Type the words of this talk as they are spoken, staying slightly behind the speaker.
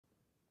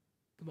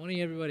Good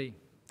morning, everybody.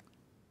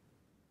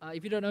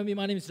 If you don't know me,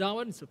 my name is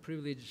Darwin. It's a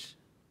privilege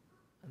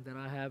that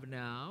I have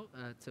now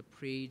to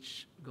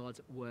preach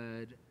God's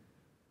word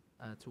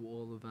to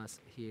all of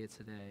us here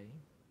today.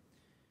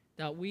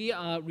 Now, we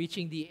are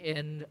reaching the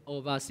end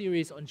of our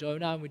series on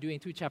Jonah, and we're doing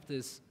 2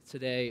 chapters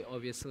today,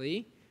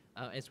 obviously,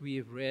 as we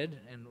have read,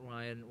 and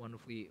Ryan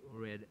wonderfully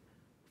read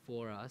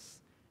for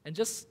us. And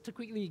just to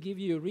quickly give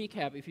you a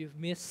recap, if you've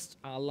missed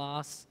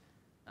our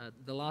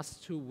the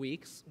last 2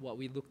 weeks, what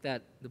we looked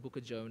at the book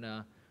of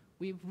Jonah,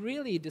 we've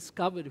really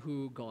discovered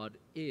who God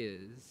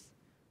is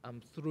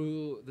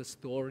through the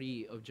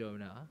story of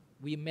Jonah.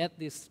 We met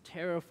this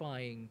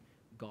terrifying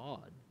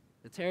God,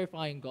 the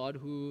terrifying God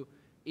who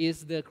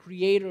is the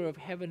creator of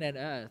heaven and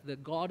earth, the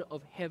God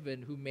of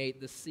heaven who made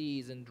the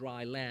seas and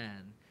dry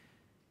land,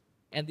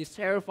 and this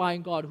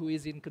terrifying God who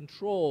is in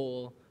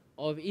control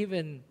of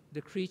even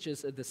the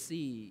creatures of the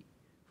sea,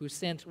 who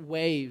sent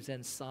waves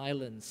and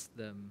silenced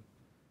them.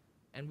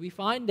 And we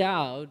find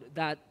out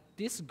that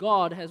this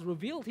God has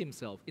revealed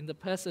himself in the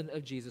person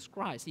of Jesus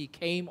Christ. He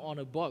came on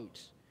a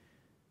boat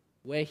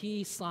where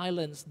he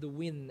silenced the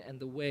wind and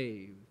the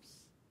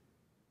waves.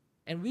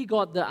 And we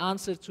got the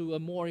answer to a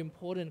more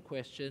important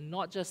question,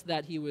 not just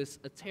that he was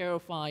a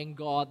terrifying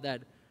God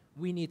that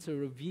we need to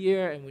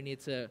revere and we need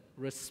to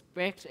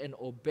respect and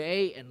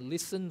obey and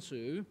listen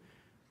to.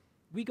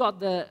 We got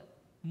the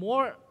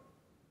more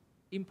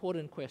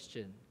important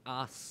question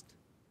asked,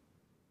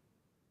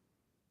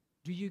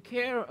 do you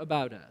care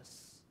about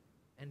us?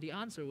 And the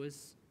answer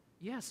was,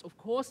 yes, of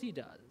course he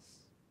does.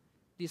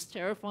 This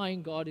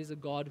terrifying God is a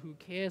God who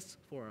cares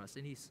for us,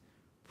 and he's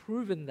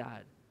proven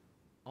that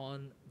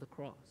on the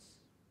cross.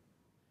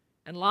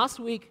 And last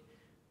week,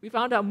 we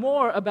found out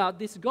more about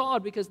this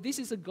God because this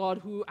is a God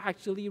who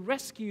actually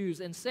rescues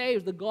and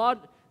saves, the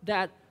God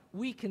that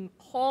we can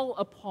call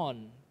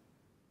upon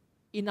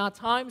in our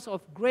times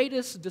of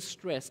greatest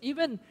distress,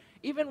 even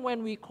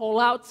when we call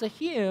out to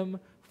him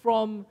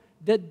from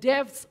the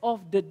depths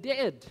of the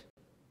dead,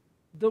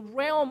 the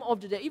realm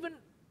of the dead.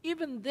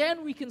 Even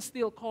then we can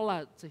still call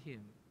out to him.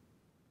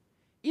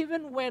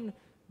 Even when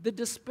the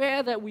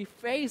despair that we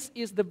face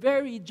is the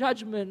very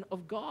judgment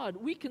of God,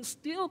 we can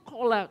still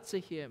call out to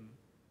him.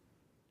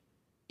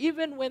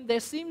 Even when there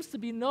seems to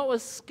be no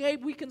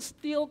escape, we can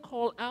still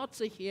call out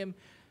to him.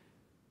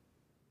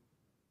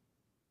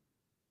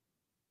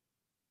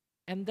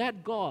 And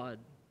that God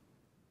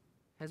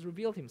has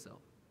revealed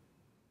himself.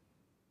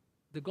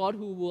 The God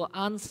who will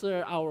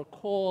answer our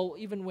call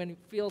even when it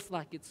feels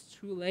like it's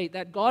too late.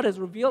 That God has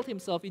revealed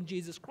himself in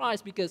Jesus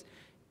Christ because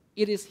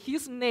it is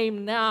his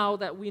name now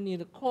that we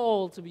need to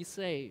call to be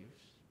saved.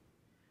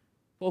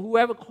 For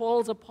whoever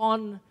calls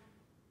upon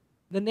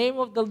the name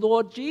of the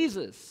Lord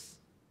Jesus,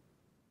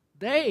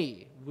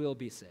 they will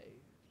be saved.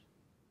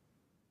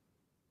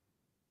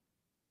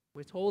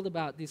 We're told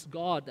about this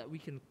God that we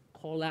can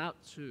call out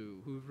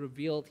to, who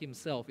revealed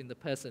himself in the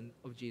person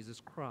of Jesus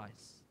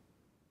Christ.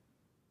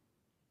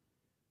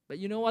 But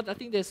you know what? I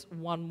think there's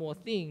one more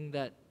thing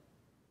that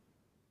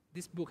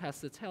this book has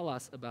to tell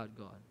us about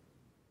God.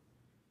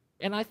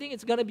 And I think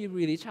it's going to be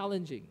really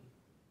challenging.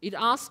 It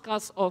asks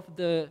us of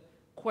the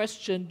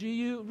question, do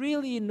you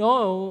really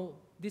know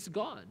this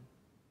God?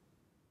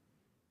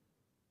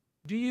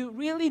 Do you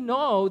really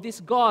know this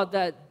God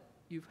that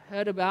you've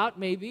heard about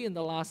maybe in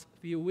the last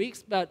few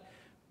weeks, but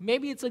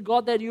maybe it's a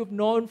God that you've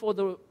known for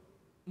the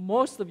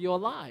most of your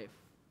life?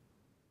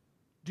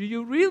 Do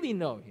you really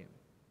know him?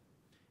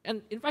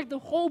 And in fact, the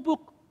whole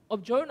book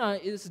of Jonah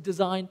is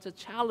designed to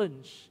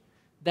challenge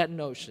that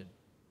notion.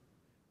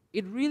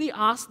 It really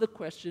asks the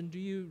question, do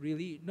you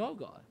really know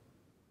God?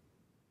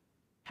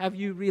 Have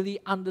you really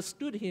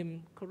understood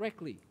him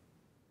correctly?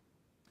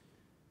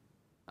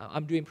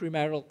 I'm doing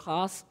premarital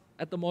class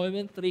at the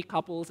moment. 3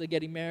 couples are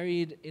getting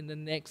married in the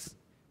next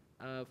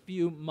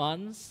few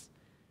months.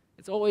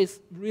 It's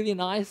always really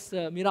nice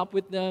to meet up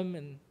with them,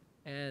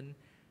 and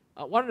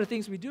one of the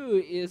things we do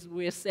is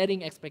we're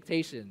setting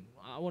expectation.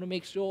 I want to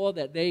make sure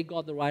that they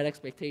got the right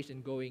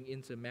expectation going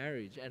into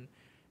marriage.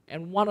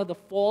 And one of the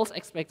false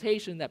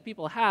expectations that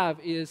people have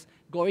is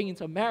going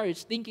into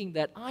marriage thinking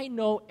that I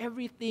know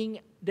everything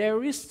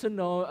there is to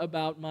know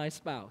about my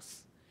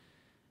spouse.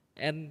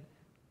 And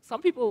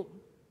some people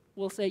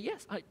will say,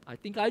 yes, I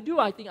think I do.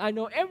 I think I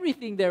know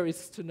everything there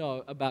is to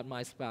know about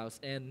my spouse.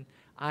 And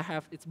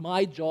it's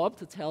my job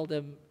to tell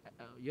them,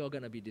 you're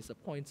going to be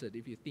disappointed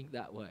if you think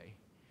that way.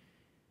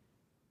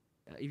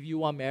 If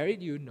you are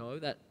married, you know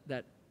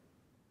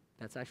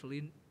that's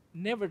actually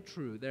never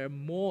true. There are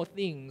more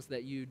things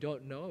that you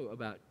don't know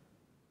about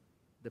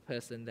the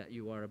person that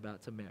you are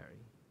about to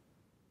marry.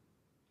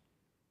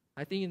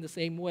 I think in the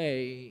same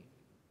way,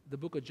 the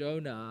book of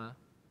Jonah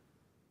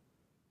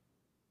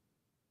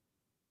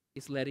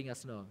is letting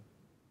us know.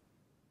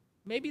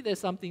 Maybe there's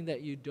something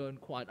that you don't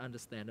quite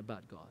understand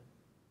about God.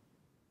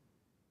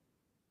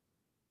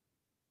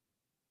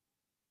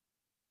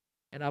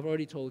 And I've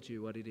already told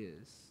you what it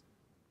is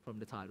from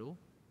the title,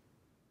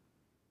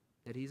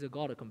 that he's a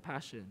God of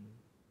compassion,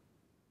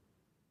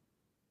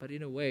 but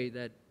in a way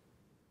that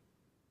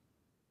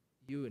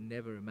you would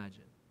never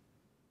imagine.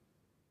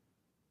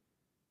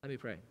 Let me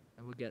pray,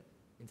 and we'll get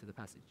into the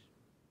passage.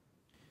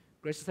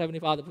 Gracious Heavenly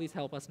Father, please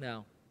help us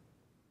now.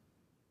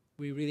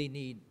 We really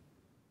need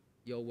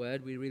your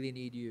word. We really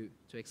need you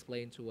to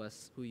explain to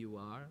us who you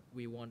are.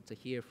 We want to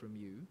hear from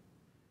you.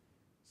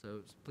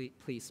 So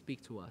please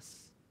speak to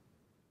us.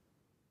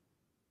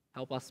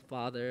 Help us,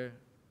 Father,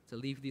 to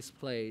leave this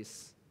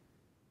place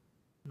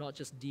not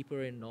just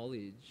deeper in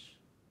knowledge,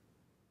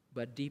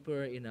 but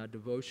deeper in our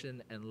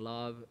devotion and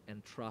love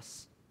and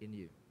trust in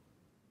you.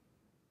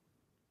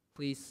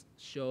 Please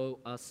show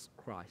us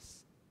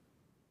Christ.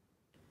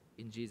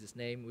 In Jesus'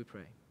 name we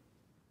pray.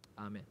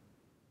 Amen.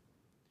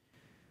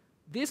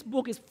 This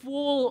book is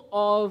full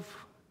of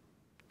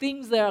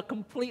things that are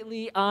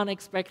completely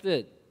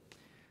unexpected,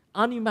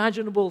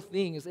 unimaginable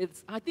things.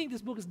 I think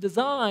this book is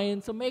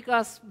designed to make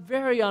us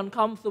very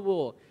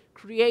uncomfortable,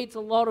 creates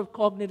a lot of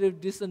cognitive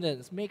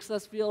dissonance, makes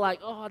us feel like,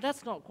 oh,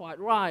 that's not quite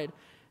right.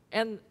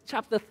 And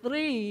chapter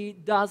 3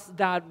 does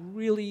that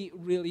really,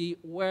 really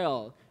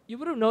well. You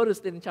would have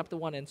noticed it in chapter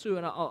 1 and 2,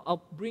 and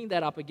I'll bring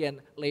that up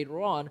again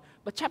later on.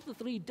 But chapter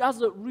 3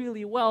 does it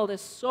really well. There's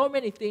so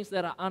many things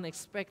that are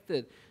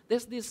unexpected.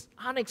 There's this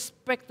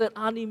unexpected,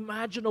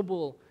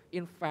 unimaginable,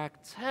 in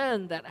fact,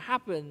 turn that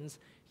happens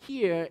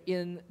here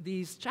in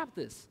these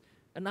chapters.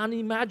 An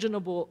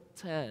unimaginable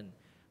turn.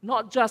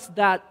 Not just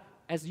that,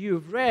 as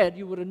you've read,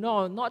 you would have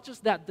known, not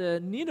just that the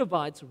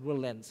Ninevites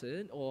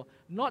relented, or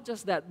not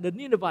just that the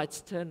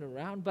Ninevites turned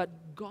around, but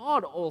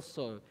God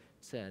also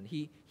turned.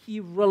 He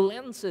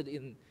relented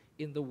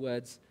in the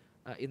words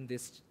in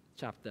this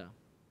chapter.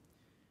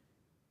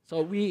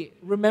 So we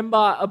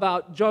remember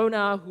about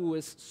Jonah, who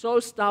was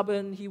so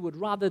stubborn, he would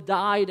rather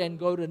die than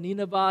go to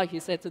Nineveh. He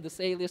said to the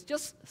sailors,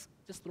 just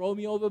throw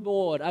me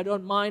overboard. I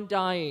don't mind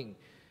dying.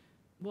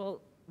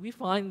 Well, we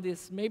find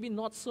this maybe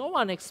not so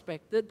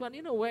unexpected, but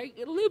in a way,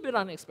 a little bit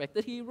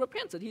unexpected. He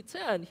repented, he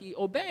turned, he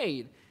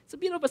obeyed. It's a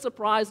bit of a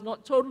surprise,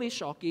 not totally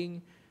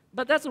shocking,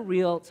 but that's a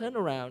real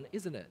turnaround,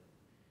 isn't it?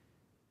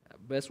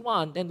 Verse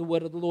 1, then the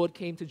word of the Lord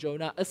came to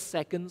Jonah a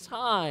second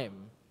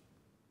time.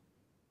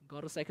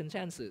 Got a second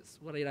chances.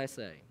 What did I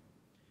say?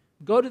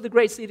 Go to the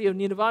great city of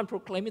Nineveh and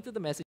proclaim it to the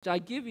message I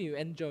give you.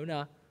 And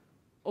Jonah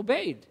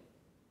obeyed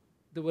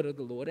the word of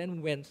the Lord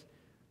and went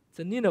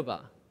to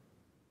Nineveh.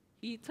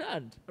 He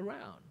turned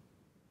around.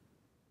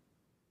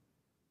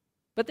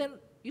 But then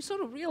you sort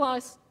of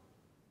realize,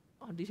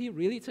 oh, did he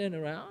really turn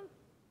around?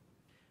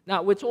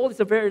 Now, we're told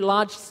it's a very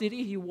large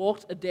city. He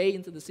walked a day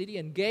into the city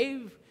and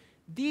gave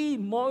the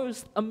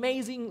most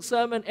amazing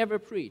sermon ever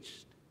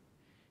preached.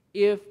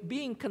 If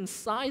being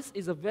concise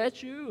is a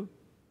virtue,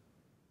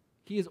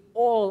 he is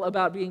all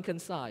about being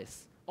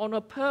concise. On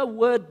a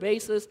per-word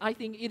basis, I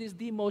think it is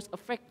the most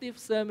effective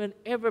sermon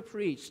ever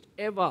preached,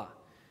 ever.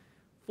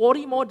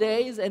 40 more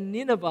days and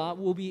Nineveh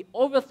will be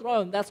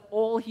overthrown. That's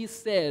all he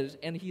said,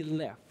 and he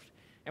left.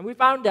 And we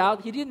found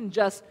out he didn't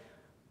just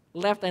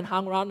left and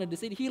hung around in the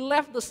city. He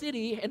left the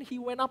city and he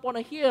went up on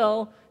a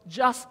hill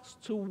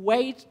just to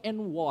wait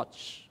and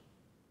watch.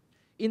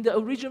 In the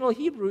original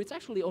Hebrew, it's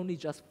actually only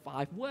just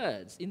 5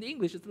 words. In the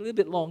English, it's a little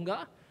bit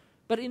longer.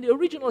 But in the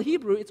original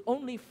Hebrew, it's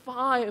only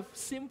 5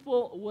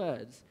 simple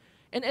words.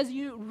 And as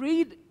you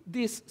read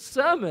this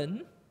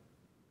sermon,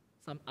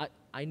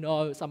 I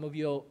know some of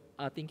you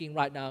are thinking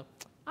right now,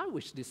 I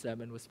wish this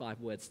sermon was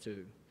 5 words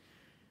too.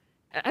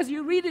 As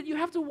you read it, you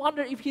have to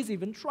wonder if he's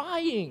even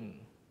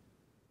trying.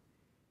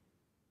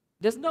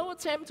 There's no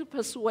attempt to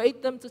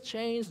persuade them to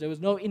change. There was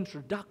no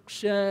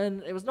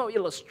introduction. There was no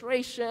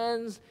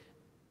illustrations.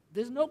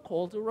 There's no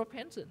call to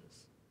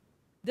repentance.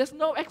 There's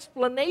no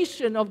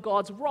explanation of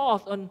God's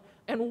wrath and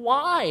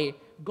why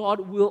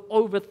God will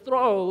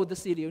overthrow the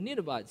city of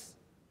Ninevites.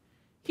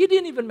 He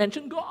didn't even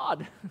mention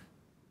God.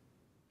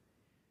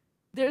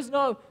 There's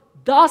no,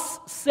 thus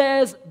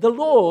says the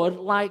Lord,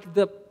 like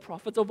the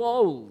prophets of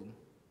old.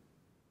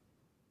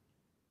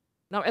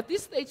 Now, at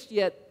this stage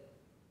yet,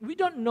 we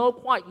don't know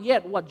quite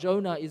yet what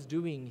Jonah is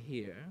doing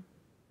here.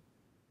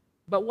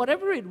 But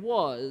whatever it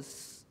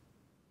was,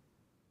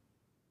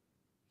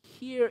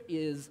 here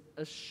is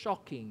a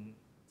shocking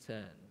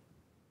turn.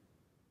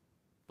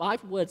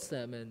 5-word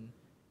sermon,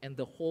 and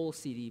the whole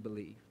city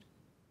believed.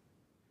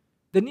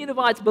 The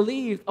Ninevites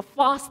believed, a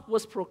fast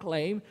was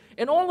proclaimed,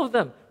 and all of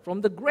them, from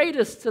the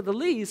greatest to the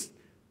least,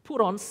 put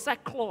on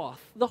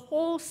sackcloth. The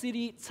whole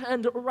city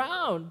turned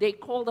around. They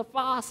called a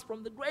fast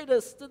from the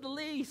greatest to the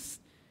least.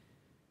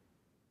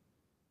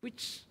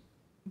 Which,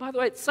 by the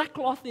way,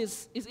 sackcloth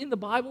is in the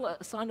Bible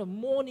a sign of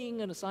mourning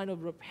and a sign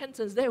of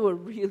repentance. They were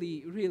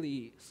really,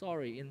 really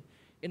sorry.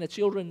 In a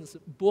children's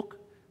book,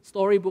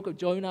 storybook of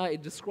Jonah,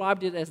 it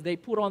described it as they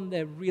put on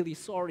their really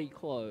sorry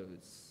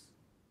clothes.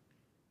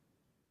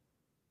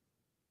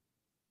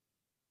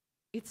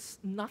 It's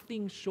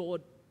nothing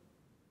short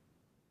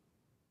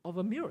of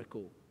a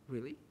miracle,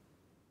 really.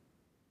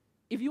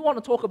 If you want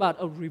to talk about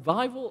a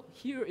revival,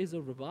 here is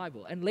a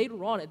revival. And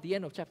later on, at the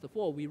end of chapter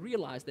 4, we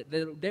realized that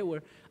there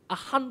were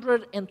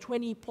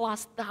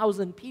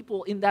 120,000+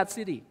 people in that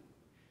city.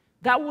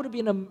 That would have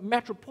been a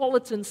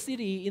metropolitan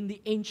city in the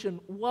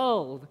ancient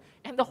world.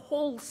 And the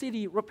whole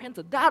city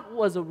repented. That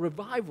was a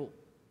revival.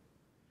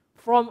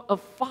 from a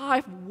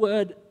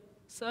 5-word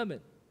sermon.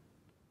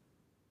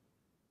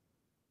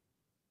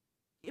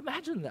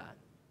 Imagine that.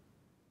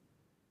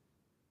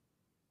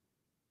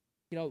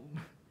 You know,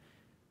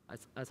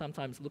 I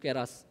sometimes look at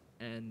us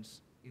and,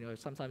 you know,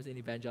 sometimes in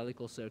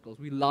evangelical circles,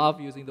 we love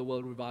using the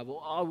word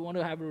revival. Oh, we want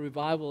to have a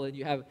revival, and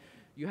you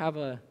have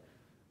a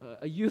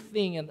youth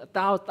thing, and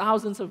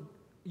thousands of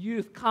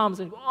youth comes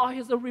and, oh,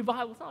 here's a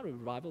revival. It's not a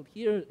revival.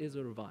 Here is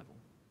a revival.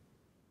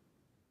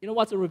 You know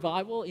what's a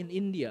revival? In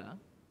India,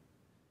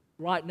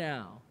 right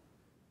now,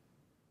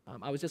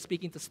 I was just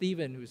speaking to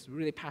Stephen, who's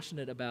really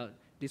passionate about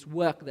this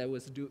work that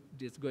was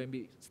going to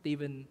be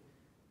Stephen,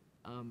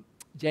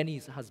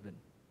 Jenny's husband.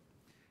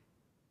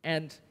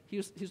 And he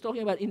was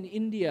talking about in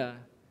India,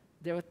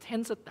 there are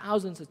tens of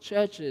thousands of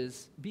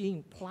churches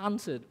being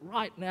planted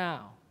right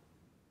now.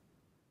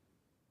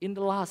 In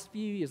the last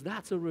few years,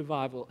 that's a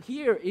revival.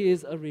 Here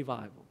is a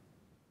revival.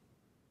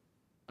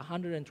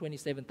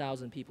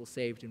 127,000 people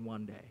saved in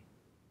one day.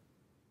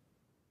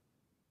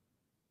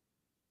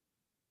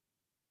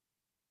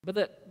 But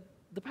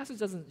the passage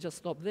doesn't just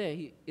stop there.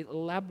 It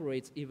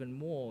elaborates even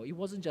more. It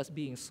wasn't just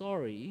being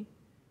sorry.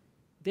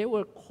 They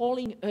were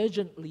calling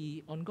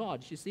urgently on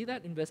God. You see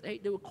that in verse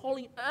 8? They were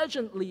calling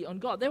urgently on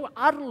God. They were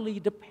utterly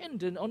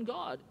dependent on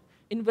God.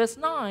 In verse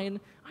 9,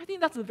 I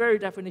think that's the very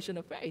definition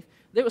of faith.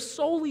 They were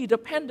solely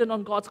dependent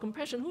on God's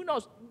compassion. Who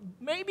knows?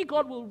 Maybe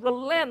God will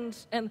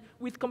relent and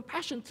with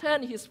compassion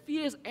turn his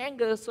fierce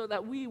anger so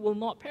that we will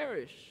not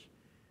perish.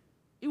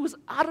 It was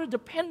utter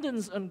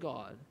dependence on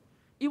God.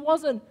 It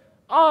wasn't,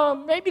 oh,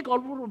 maybe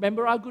God will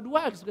remember our good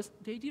works, because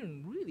they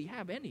didn't really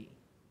have any.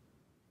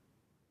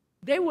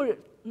 They were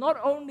not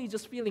only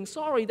just feeling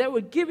sorry, they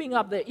were giving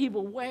up their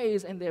evil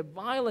ways and their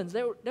violence.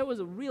 There was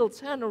a real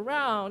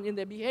turnaround in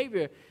their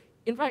behavior.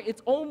 In fact,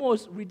 it's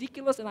almost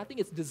ridiculous, and I think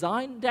it's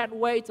designed that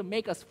way to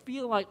make us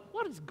feel like,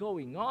 what is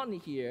going on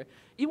here?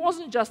 It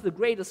wasn't just the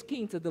greatest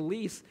king to the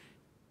least.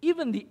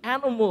 Even the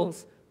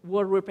animals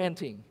were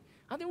repenting.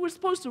 I think we're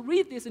supposed to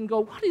read this and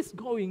go, what is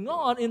going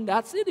on in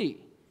that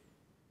city?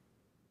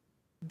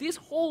 This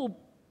whole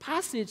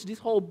passage, this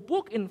whole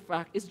book, in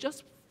fact, is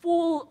just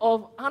full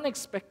of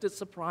unexpected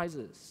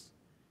surprises.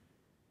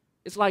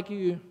 It's like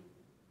you're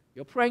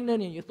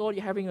pregnant and you thought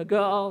you're having a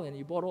girl, and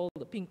you bought all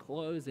the pink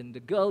clothes and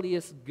the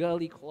girliest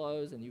girly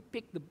clothes, and you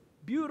picked the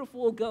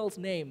beautiful girl's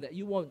name that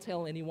you won't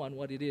tell anyone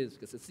what it is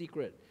because it's a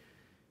secret.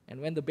 And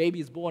when the baby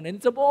is born, and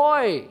it's a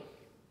boy,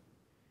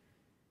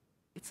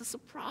 it's a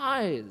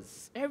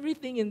surprise.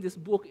 Everything in this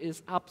book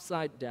is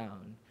upside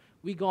down.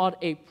 We got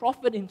a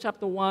prophet in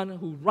chapter 1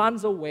 who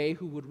runs away,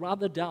 who would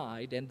rather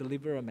die than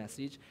deliver a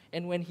message.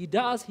 And when he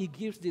does, he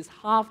gives this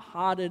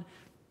half-hearted,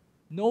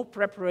 no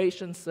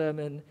preparation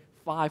sermon,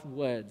 5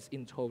 words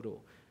in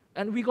total.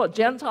 And we got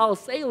Gentile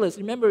sailors,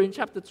 remember in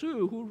chapter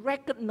 2, who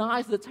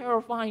recognized the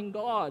terrifying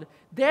God.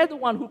 They're the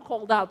one who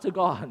called out to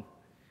God.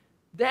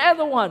 They're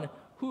the one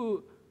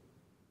who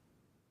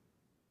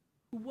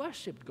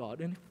worshipped God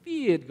and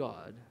feared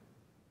God.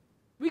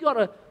 We got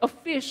a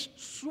fish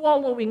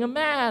swallowing a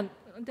man.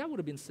 And that would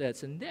have been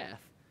certain death.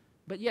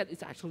 But yet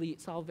it's actually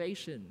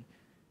salvation.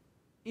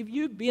 If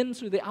you've been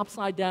to the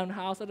upside down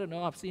house, I don't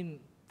know, I've seen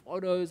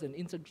photos and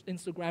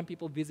Instagram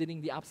people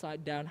visiting the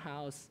upside down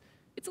house.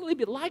 It's a little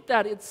bit like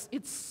that.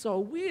 It's so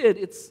weird.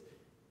 It's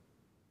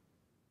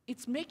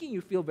making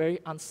you feel very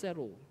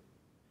unsettled.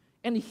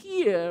 And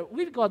here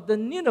we've got the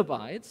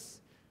Ninevites,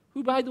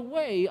 who, by the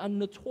way, are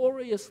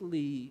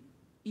notoriously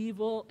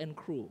evil and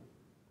cruel.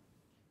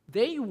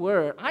 They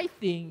were, I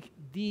think,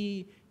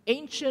 the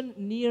ancient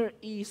Near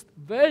East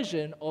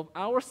version of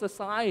our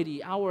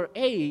society, our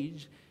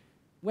age,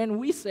 when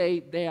we say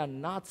they are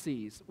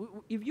Nazis.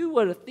 If you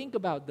were to think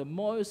about the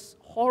most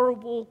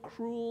horrible,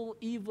 cruel,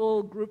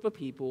 evil group of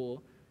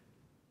people,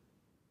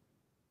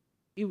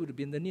 it would have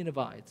been the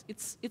Ninevites.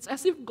 It's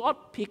as if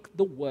God picked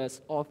the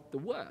worst of the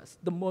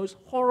worst, the most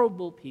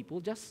horrible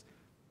people, just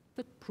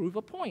to prove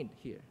a point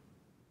here.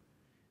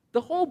 The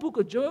whole book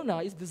of Jonah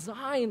is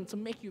designed to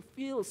make you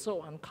feel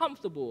so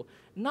uncomfortable.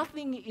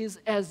 Nothing is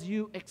as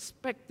you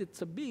expect it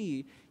to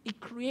be. It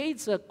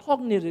creates a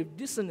cognitive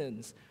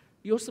dissonance.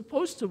 You're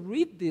supposed to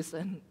read this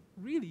and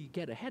really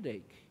get a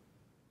headache.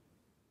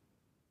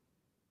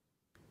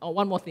 Oh,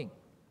 one more thing.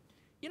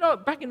 You know,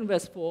 back in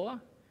verse 4,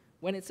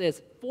 when it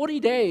says, 40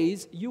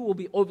 days you will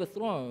be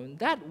overthrown,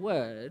 that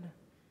word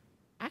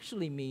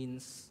actually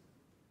means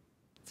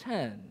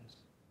turned.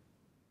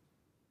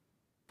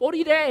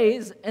 40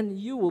 days and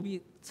you will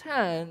be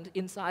turned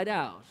inside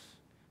out.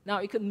 Now,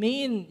 it could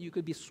mean you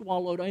could be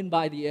swallowed in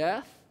by the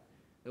earth.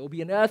 There will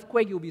be an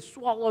earthquake, you'll be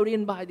swallowed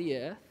in by the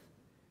earth.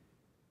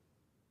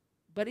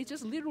 But it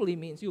just literally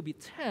means you'll be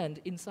turned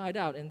inside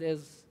out. And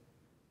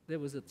there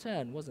was a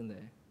turn, wasn't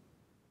there?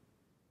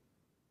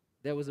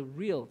 There was a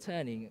real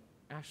turning,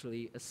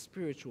 actually a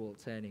spiritual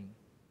turning.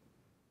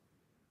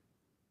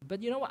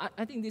 But you know what?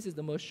 I think this is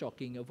the most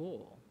shocking of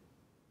all.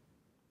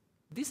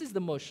 This is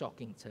the most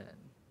shocking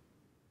turn.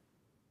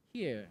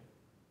 Here,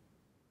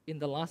 in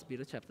the last bit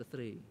of chapter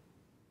 3.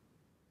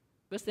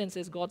 Verse 10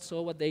 says, God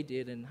saw what they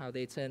did and how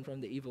they turned from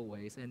the evil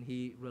ways, and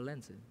he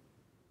relented.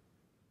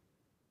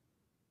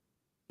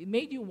 It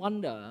made you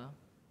wonder,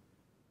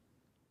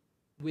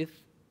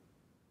 with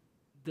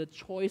the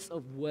choice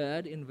of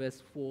word in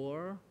verse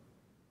 4,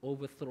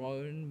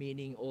 overthrown,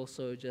 meaning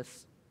also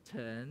just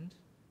turned.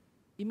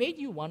 It made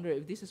you wonder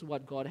if this is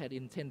what God had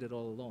intended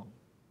all along.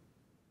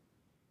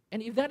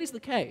 And if that is the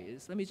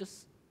case, let me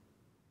just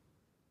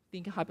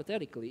think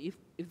hypothetically.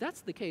 If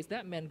that's the case,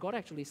 that meant God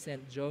actually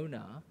sent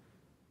Jonah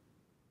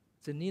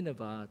to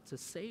Nineveh to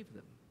save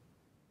them,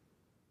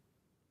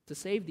 to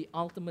save the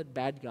ultimate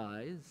bad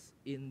guys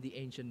in the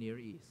ancient Near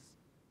East.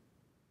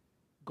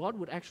 God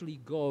would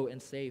actually go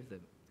and save them.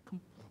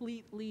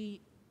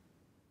 Completely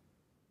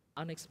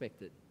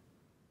unexpected,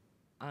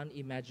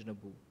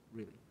 unimaginable,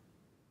 really.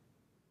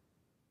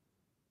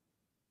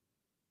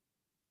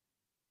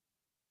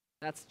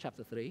 That's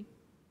chapter 3.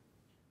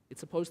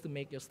 It's supposed to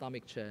make your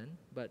stomach churn,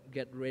 but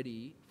get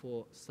ready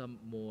for some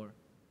more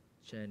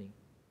churning.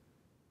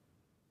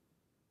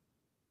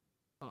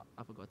 Oh,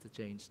 I forgot to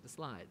change the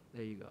slide.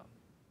 There you go.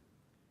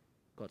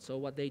 God saw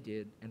what they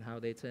did and how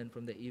they turned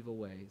from their evil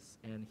ways,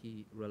 and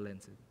he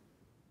relented.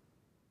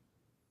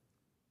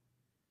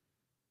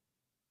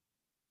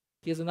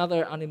 Here's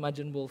another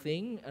unimaginable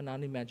thing, an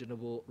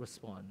unimaginable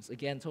response.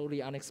 Again,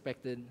 totally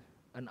unexpected,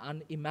 an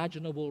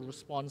unimaginable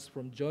response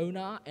from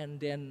Jonah, and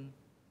then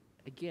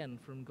again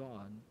from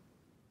God.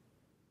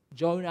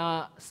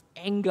 Jonah's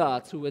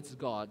anger towards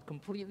God,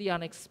 completely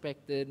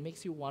unexpected,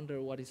 makes you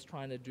wonder what he's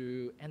trying to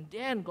do, and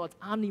then God's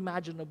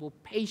unimaginable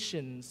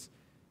patience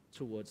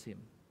towards him.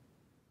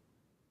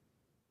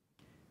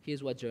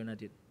 Here's what Jonah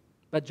did.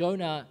 But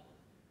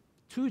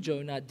to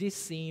Jonah, this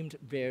seemed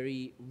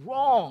very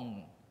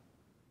wrong.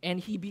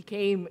 And he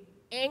became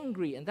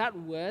angry. And that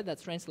word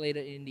that's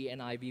translated in the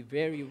NIV,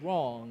 very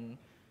wrong,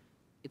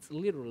 it's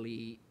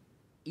literally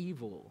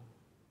evil.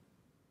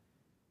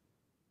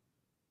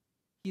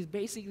 He's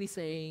basically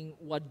saying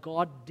what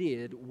God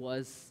did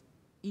was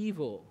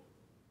evil.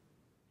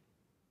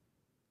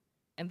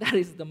 And that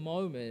is the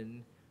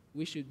moment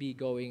we should be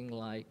going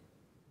like,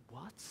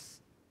 what?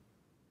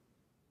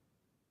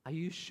 Are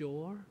you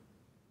sure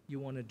you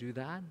want to do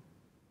that?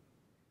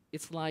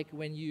 It's like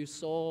when you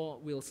saw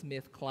Will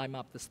Smith climb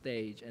up the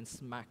stage and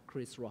smack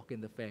Chris Rock in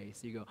the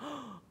face. You go,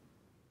 oh,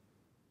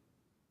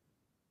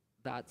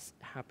 that's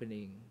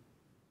happening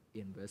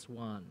in verse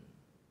 1.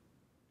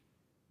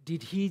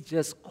 Did he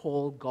just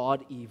call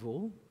God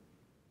evil?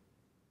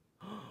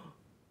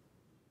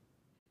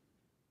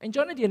 And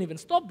Jonah didn't even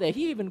stop there.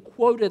 He even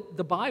quoted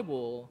the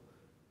Bible.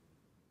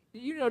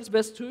 You notice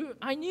verse 2,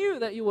 I knew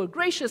that you were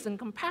gracious and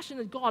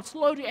compassionate God,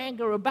 slow to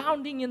anger,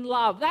 abounding in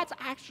love. That's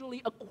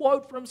actually a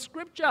quote from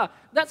Scripture.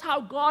 That's how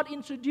God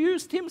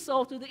introduced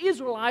himself to the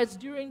Israelites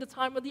during the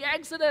time of the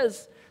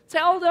Exodus.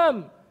 Tell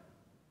them,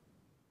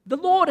 the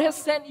Lord has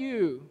sent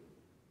you.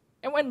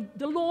 And when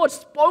the Lord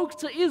spoke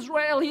to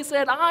Israel, he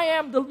said, I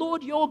am the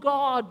Lord your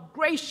God,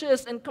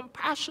 gracious and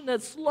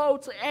compassionate, slow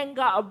to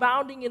anger,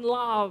 abounding in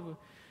love.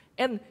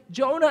 And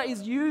Jonah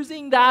is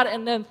using that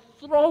and then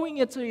throwing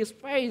it to his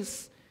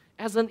face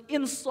as an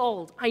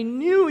insult. I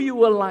knew you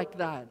were like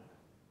that.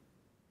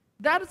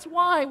 That's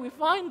why we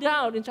find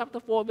out in chapter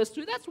 4, verse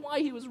 2, that's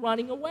why he was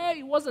running away.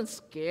 He wasn't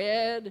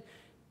scared.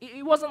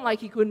 It wasn't like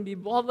he couldn't be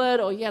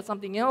bothered or he had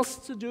something else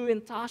to do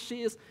in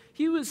Tarshish.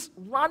 He was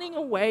running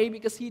away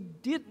because he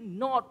did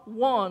not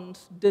want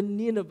the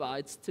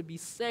Ninevites to be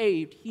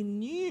saved. He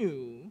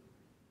knew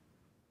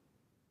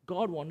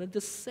God wanted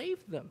to save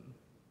them.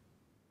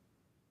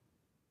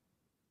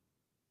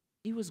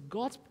 It was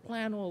God's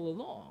plan all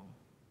along.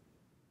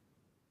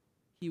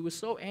 He was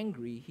so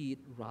angry, he'd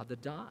rather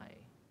die.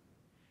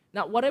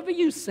 Now, whatever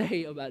you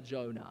say about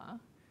Jonah,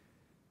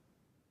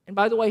 and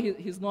by the way,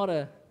 he's not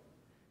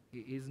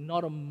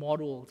a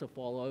model to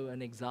follow,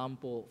 an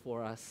example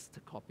for us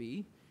to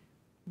copy.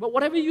 But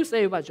whatever you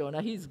say about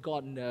Jonah, he's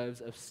got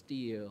nerves of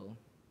steel.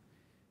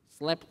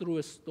 Slept through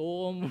a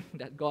storm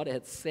that God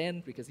had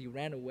sent because he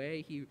ran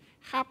away. He'd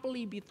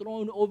happily be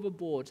thrown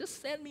overboard.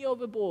 Just send me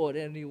overboard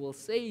and he will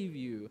save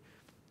you.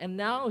 And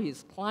now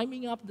he's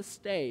climbing up the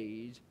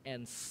stage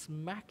and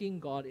smacking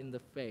God in the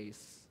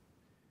face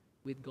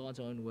with God's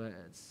own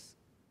words.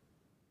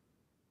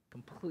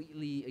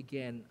 Completely,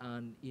 again,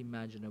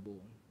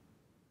 unimaginable.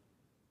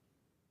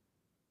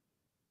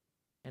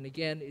 And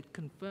again, it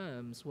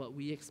confirms what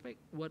we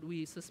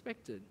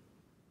suspected.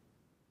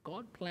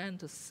 God planned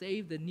to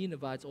save the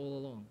Ninevites all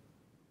along.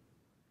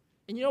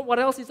 And you know what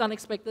else is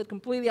unexpected,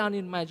 completely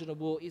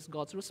unimaginable, is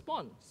God's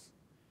response.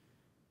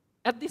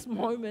 At this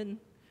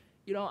moment,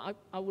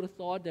 I would have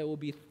thought there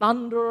would be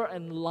thunder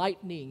and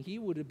lightning.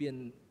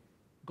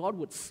 God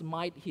would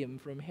smite him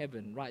from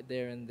heaven right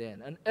there and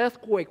then. An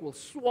earthquake will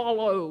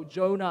swallow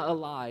Jonah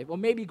alive. Or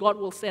maybe God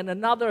will send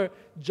another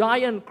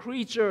giant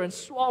creature and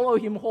swallow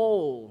him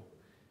whole.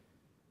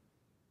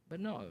 But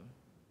no.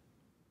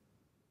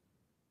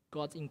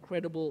 God's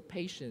incredible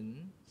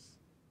patience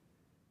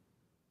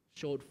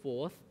showed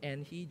forth,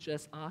 and he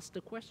just asked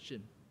a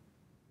question.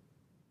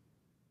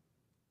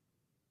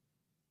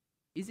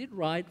 Is it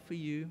right for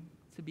you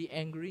to be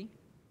angry?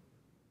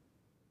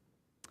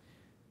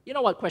 You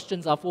know what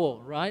questions are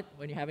for, right?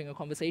 When you're having a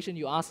conversation,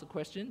 you ask a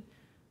question.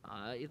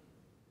 It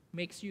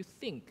makes you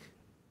think.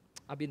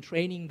 I've been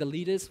training the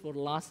leaders for the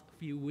last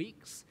few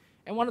weeks,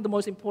 and one of the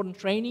most important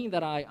training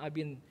that I've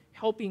been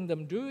helping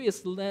them do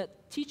is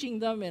teaching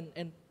them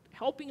and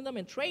helping them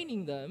and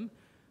training them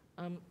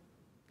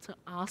to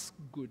ask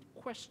good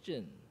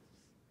questions.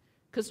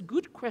 Because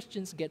good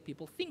questions get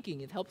people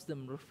thinking. It helps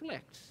them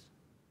reflect.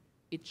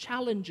 It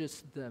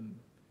challenges them.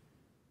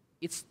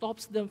 It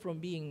stops them from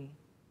being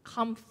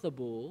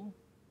comfortable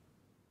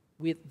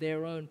with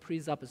their own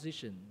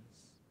presuppositions.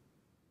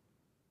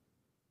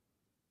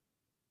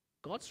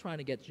 God's trying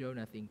to get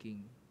Jonah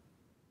thinking.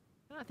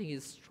 And I think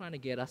He's trying to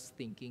get us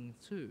thinking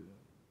too.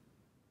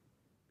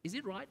 Is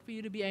it right for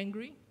you to be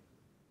angry?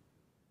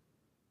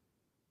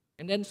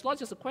 And then it's not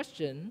just a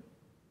question.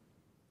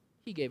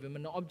 He gave him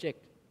an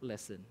object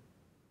lesson.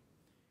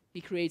 He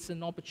creates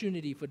an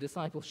opportunity for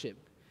discipleship,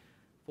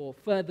 for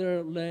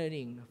further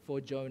learning for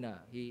Jonah.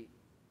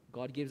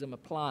 God gives him a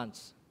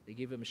plant, they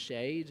give him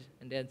shade,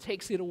 and then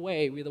takes it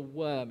away with a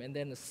worm, and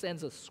then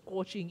sends a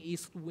scorching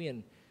east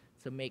wind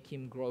to make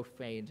him grow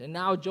faint. And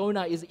now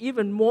Jonah is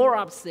even more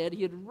upset.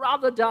 He'd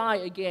rather die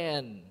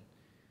again.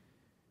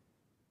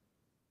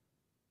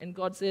 And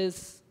God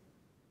says,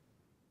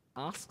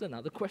 ask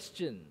another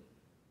question.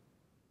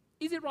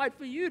 Is it right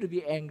for you to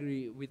be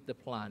angry with the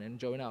plant? And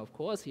Jonah, of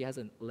course, he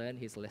hasn't learned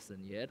his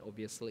lesson yet,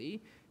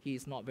 obviously.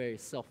 He's not very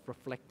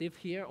self-reflective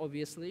here,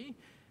 obviously.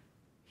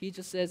 He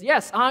just says,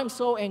 yes, I'm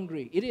so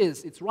angry. It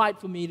is. It's right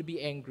for me to be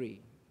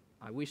angry.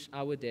 I wish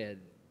I were dead.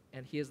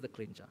 And here's the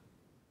clincher.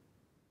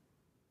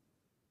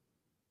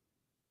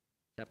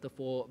 Chapter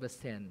 4, verse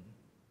 10.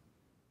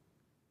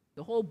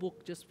 The whole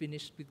book just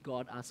finished with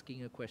God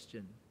asking a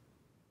question.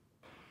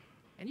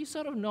 And you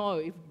sort of know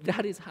if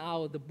that is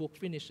how the book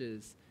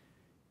finishes,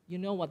 you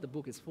know what the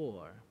book is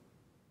for.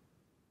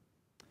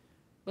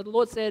 But the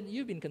Lord said,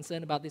 you've been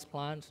concerned about this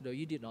plant, though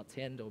you did not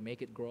tend or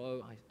make it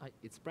grow.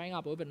 It sprang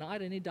up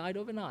overnight and it died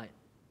overnight.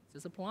 It's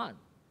just a plant.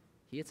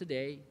 Here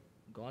today,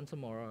 gone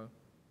tomorrow.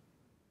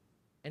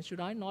 And should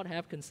I not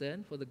have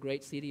concern for the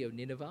great city of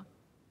Nineveh,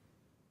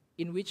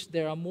 in which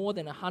there are more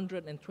than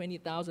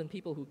 120,000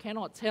 people who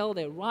cannot tell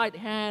their right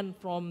hand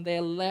from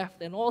their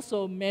left, and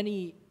also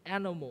many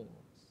animals?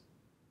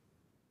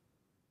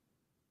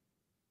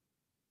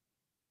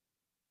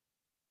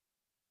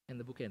 And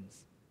the book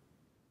ends.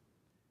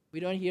 We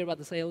don't hear about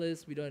the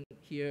sailors. We don't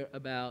hear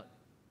about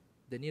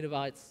the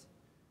Ninevites.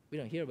 We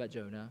don't hear about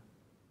Jonah,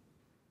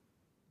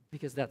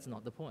 because that's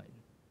not the point.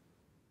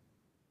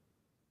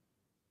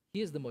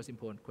 Here's the most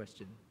important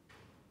question.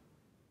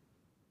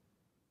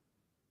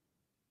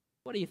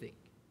 What do you think?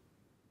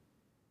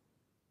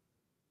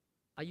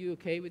 Are you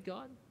okay with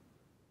God?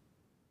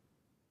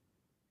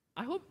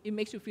 I hope it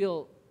makes you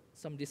feel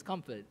some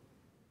discomfort.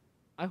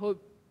 I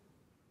hope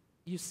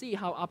you see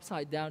how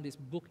upside down this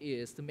book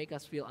is to make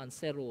us feel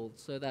unsettled,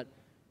 so that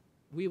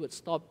we would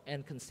stop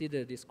and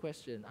consider this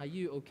question. Are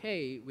you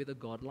okay with a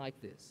God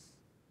like this?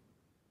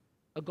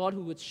 A God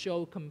who would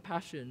show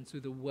compassion to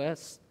the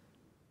worst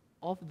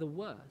of the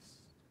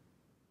worst,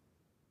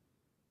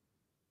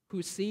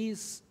 who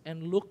sees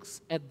and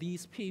looks at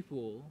these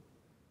people,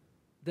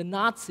 the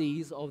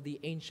Nazis of the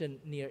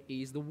ancient Near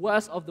East, the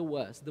worst of the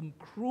worst, the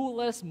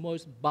cruelest,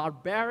 most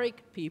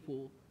barbaric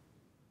people.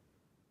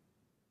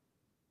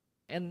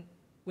 And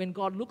when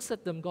God looks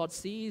at them, God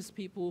sees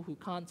people who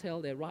can't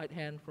tell their right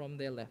hand from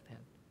their left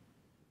hand.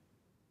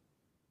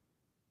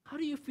 How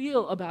do you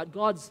feel about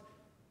God's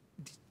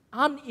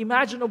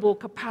unimaginable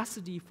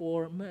capacity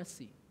for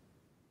mercy?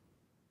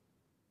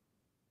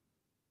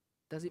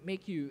 Does it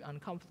make you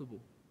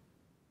uncomfortable?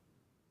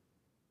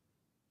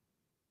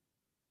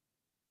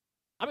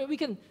 I mean, we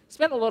can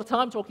spend a lot of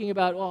time talking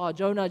about,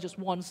 Jonah just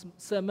wants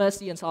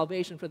mercy and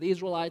salvation for the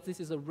Israelites. This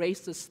is a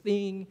racist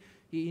thing.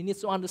 He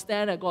needs to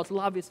understand that God's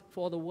love is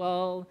for the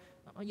world.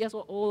 Yes,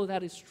 all of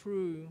that is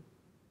true.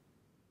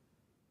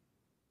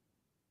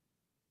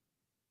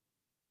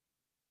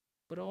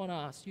 But I want to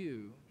ask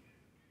you,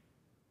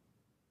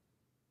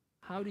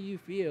 how do you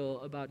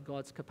feel about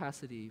God's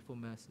capacity for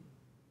mercy?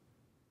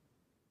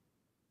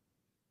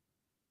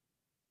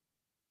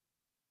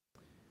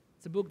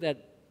 It's a book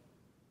that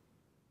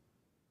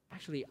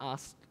actually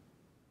asks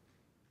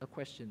a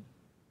question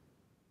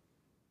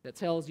that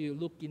tells you,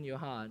 look in your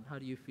heart, how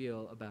do you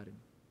feel about Him?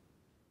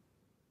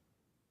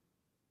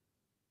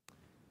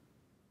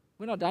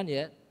 We're not done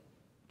yet,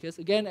 because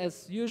again,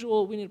 as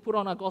usual, we need to put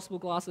on our gospel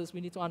glasses.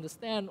 We need to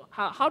understand,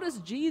 how does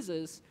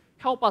Jesus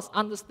help us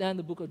understand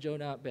the book of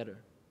Jonah better?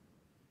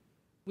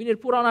 We need to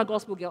put on our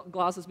gospel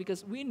glasses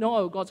because we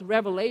know God's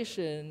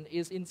revelation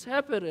is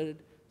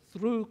interpreted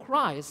through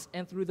Christ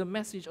and through the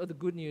message of the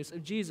good news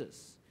of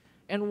Jesus.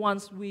 And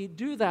once we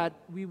do that,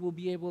 we will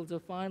be able to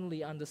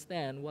finally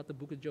understand what the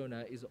book of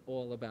Jonah is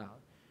all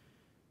about.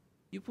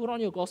 You put on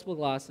your gospel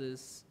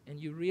glasses and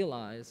you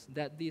realize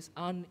that this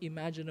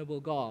unimaginable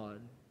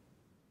God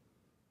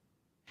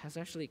has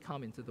actually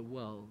come into the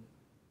world.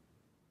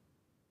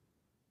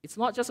 It's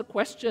not just a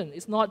question.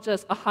 It's not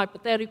just a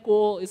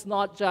hypothetical. It's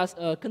not just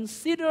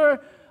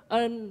consider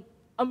an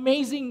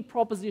amazing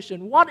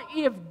proposition. What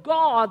if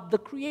God, the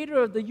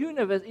creator of the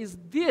universe, is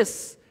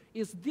this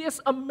is this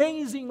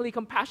amazingly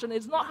compassionate.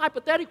 It's not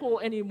hypothetical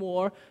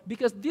anymore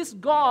because this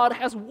God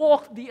has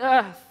walked the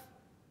earth.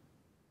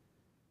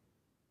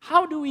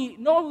 How do we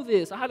know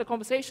this? I had a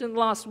conversation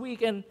last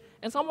week and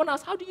someone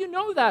asked, how do you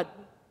know that?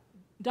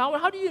 Darwin,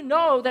 how do you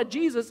know that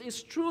Jesus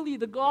is truly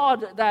the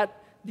God that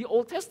the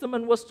Old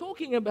Testament was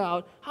talking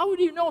about? How would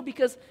you know?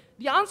 Because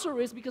the answer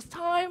is because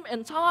time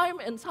and time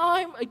and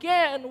time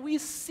again, we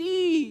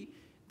see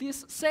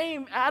this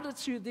same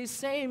attitude, this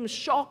same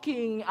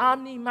shocking,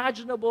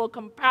 unimaginable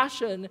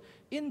compassion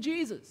in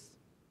Jesus.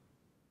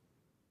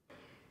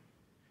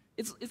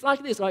 It's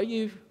like this, right?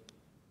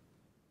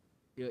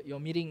 You're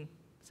meeting,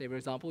 say for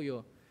example,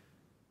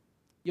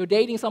 you're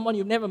dating someone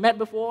you've never met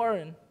before,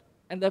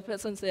 and that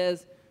person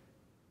says,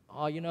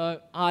 oh, you know,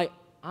 I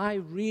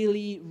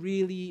really,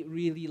 really,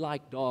 really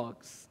like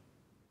dogs.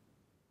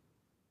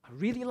 I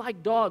really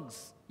like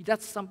dogs.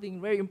 That's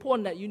something very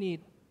important that you need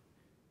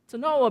to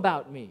know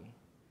about me.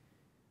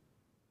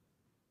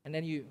 And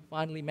then you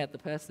finally met the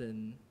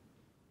person.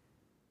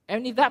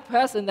 And if that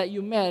person that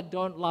you met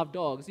don't love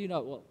dogs, you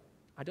know, well,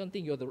 I don't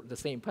think you're the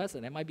same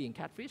person. Am I being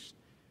catfished?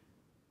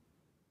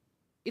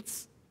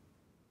 It's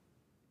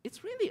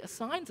really a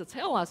sign to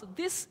tell us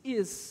this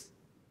is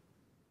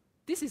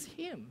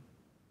him.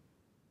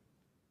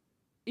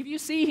 If you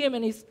see him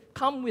and he's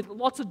come with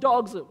lots of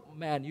dogs,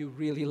 man, you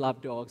really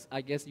love dogs.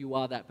 I guess you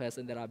are that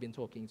person that I've been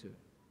talking to.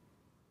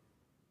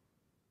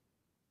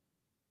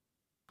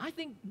 I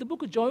think the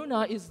book of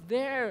Jonah is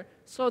there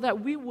so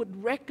that we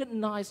would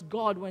recognize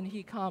God when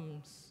he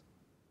comes.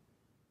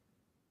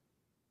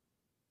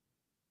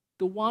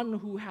 The one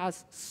who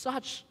has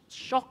such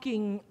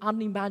shocking,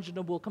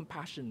 unimaginable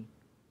compassion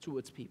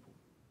towards people.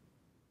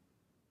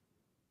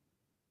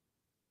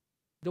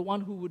 The one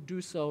who would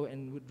do so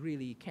and would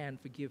really can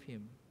forgive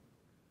him.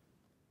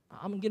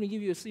 I'm going to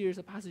give you a series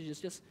of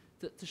passages just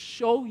to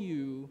show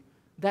you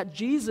that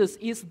Jesus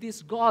is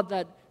this God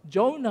that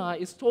Jonah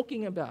is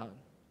talking about.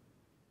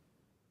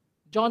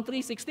 John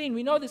 3:16,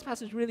 we know this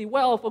passage really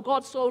well. For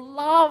God so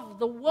loved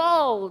the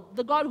world,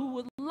 the God who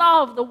would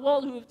love the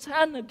world who have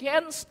turned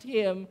against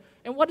him.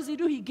 And what does he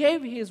do? He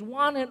gave his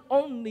one and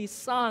only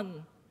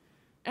Son.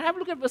 And have a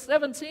look at verse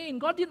 17.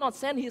 God did not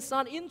send his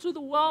Son into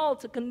the world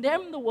to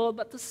condemn the world,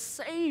 but to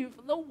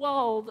save the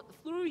world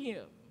through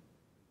him.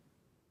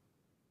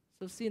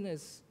 So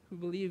sinners who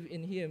believe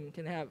in him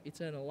can have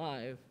eternal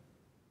life.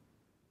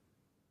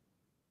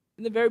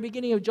 In the very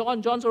beginning of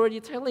John, John's already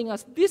telling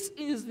us this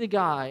is the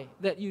guy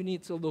that you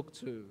need to look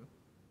to.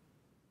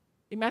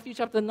 In Matthew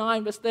chapter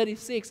 9, verse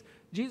 36,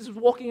 Jesus was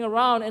walking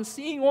around and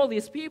seeing all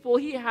these people,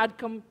 he had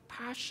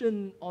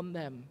compassion on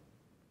them.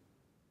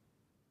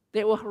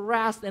 They were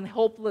harassed and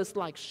helpless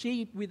like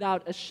sheep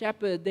without a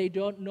shepherd. They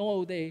don't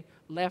know their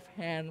left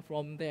hand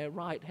from their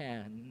right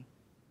hand.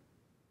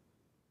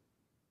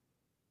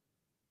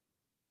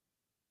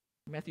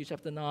 Matthew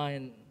chapter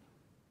 9,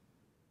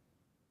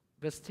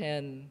 verse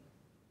 10,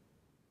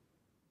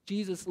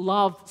 Jesus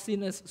loved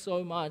sinners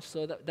so much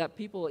so that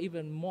people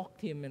even mocked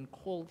him and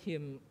called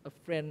him a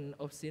friend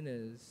of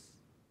sinners.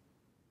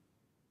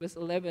 Verse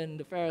 11,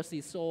 the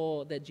Pharisees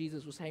saw that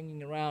Jesus was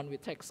hanging around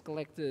with tax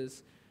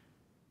collectors.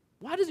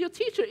 Why does your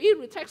teacher eat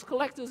with tax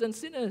collectors and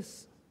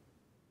sinners?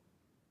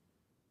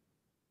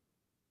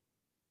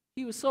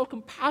 He was so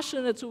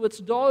compassionate towards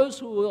those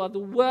who are the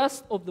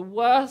worst of the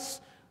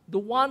worst, the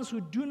ones who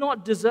do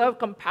not deserve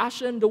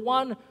compassion, the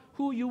one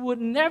who you would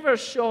never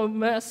show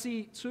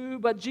mercy to,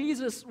 but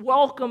Jesus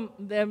welcomed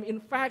them. In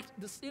fact,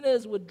 the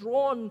sinners were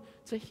drawn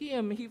to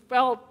him.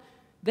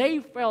 They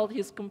felt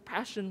his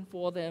compassion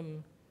for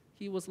them.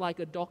 He was like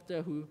a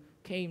doctor who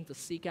came to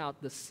seek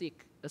out the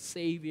sick, a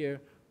savior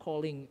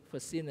calling for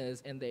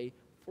sinners, and they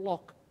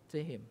flock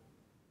to him.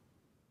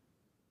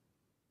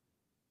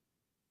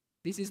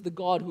 This is the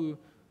God who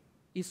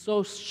is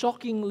so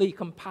shockingly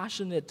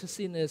compassionate to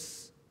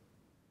sinners.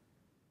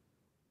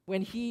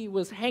 When he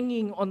was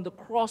hanging on the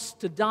cross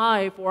to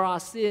die for our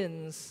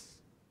sins,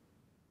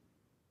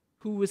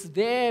 who was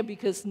there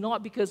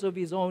not because of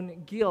his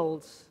own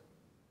guilt,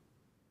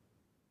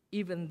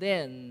 even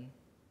then,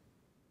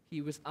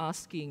 he was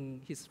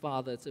asking his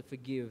Father to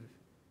forgive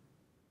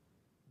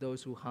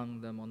those who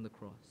hung them on the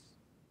cross.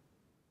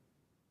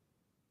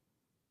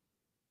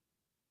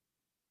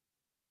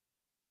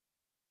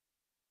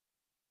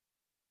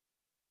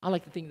 I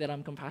like to think that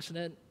I'm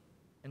compassionate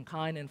and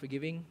kind and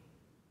forgiving,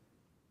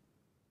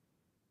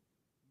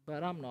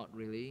 but I'm not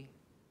really.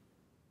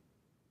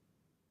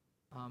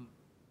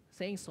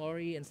 Saying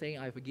sorry and saying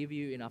I forgive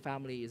you in our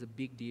family is a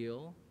big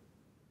deal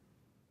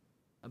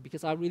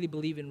because I really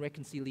believe in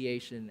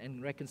reconciliation,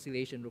 and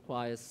reconciliation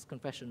requires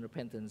confession,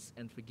 repentance,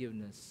 and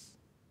forgiveness.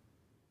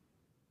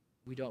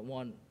 We don't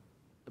want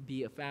to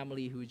be a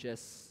family who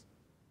just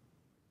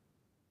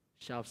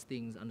shoves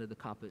things under the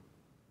carpet.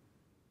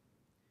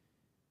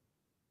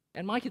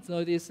 And my kids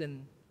know this,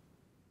 and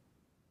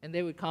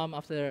they would come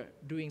after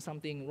doing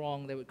something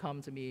wrong, they would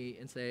come to me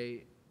and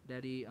say,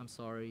 "Daddy, I'm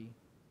sorry."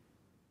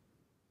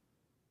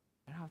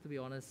 And I have to be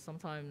honest,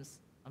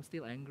 sometimes I'm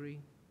still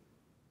angry.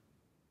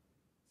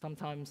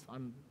 Sometimes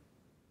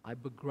I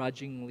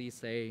begrudgingly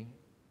say,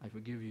 I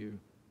forgive you.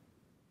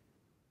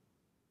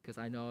 Because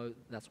I know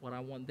that's what I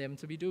want them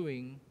to be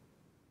doing.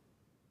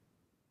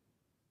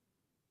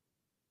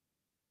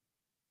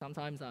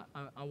 Sometimes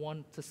I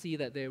want to see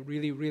that they're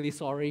really, really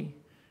sorry.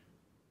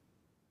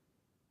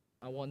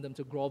 I want them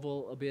to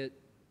grovel a bit,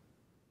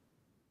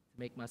 to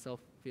make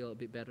myself feel a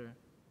bit better.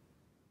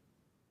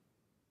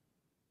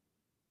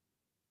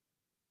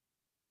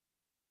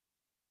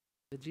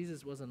 But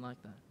Jesus wasn't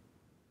like that.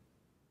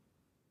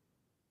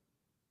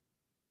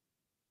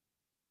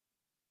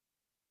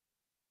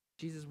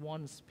 Jesus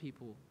wants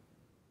people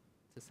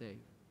to save.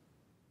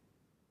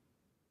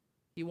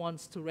 He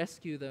wants to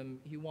rescue them.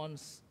 He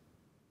wants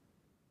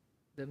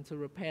them to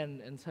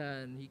repent and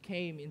turn. He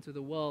came into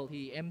the world.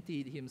 He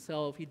emptied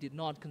himself. He did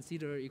not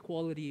consider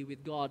equality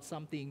with God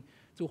something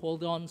to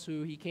hold on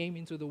to. He came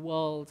into the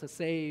world to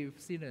save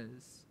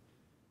sinners.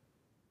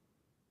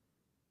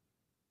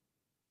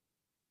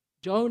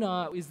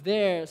 Jonah is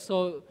there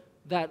so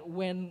that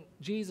when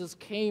Jesus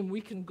came,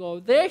 we can go,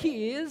 there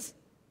he is.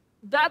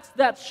 That's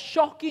that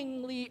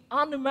shockingly,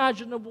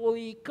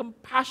 unimaginably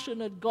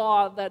compassionate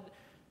God that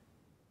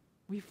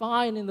we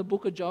find in the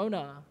book of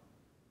Jonah.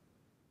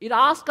 It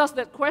asks us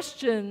that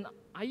question,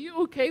 are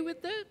you okay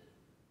with it?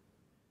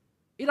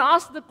 It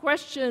asks the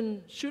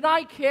question, should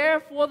I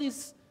care for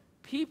these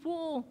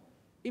people?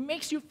 It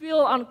makes you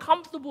feel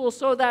uncomfortable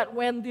so that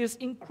when this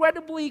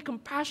incredibly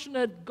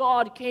compassionate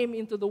God came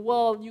into the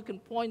world, you can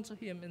point to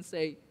him and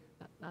say,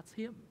 that's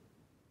him.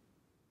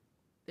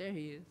 There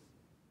he is.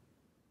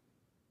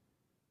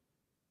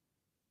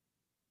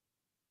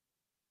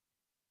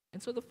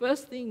 And so the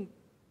first thing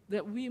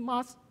that we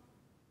must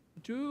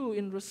do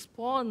in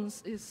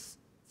response is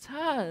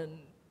turn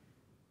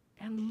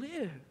and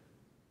live.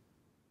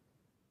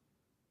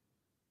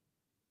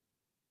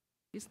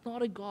 He's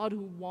not a God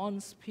who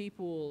wants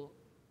people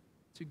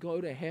to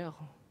go to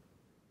hell.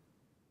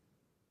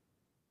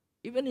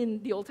 Even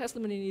in the Old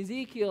Testament, in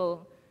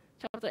Ezekiel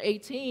chapter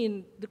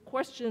 18, the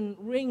question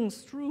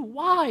rings true,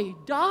 why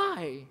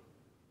die?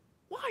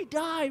 Why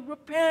die?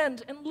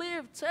 Repent and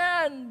live.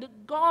 Turn.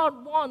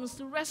 God wants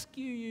to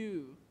rescue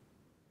you.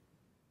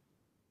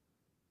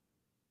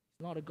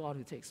 He's not a God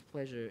who takes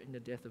pleasure in the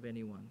death of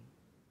anyone.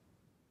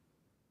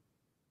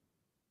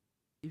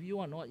 If you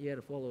are not yet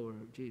a follower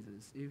of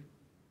Jesus,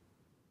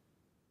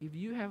 if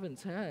you haven't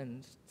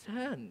turned,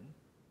 turn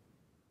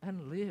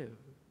and live.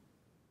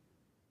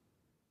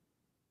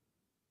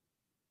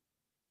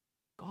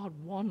 God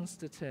wants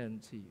to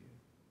turn to you.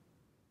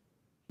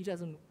 He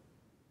doesn't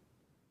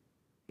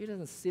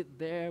sit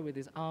there with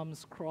his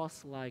arms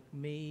crossed like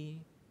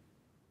me.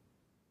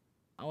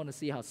 I want to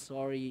see how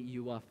sorry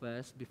you are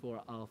first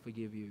before I'll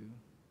forgive you.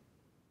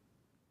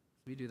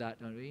 We do that,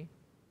 don't we?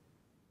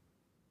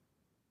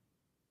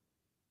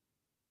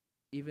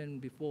 Even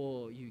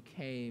before you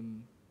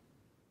came,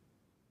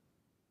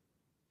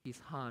 his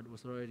heart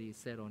was already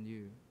set on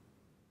you.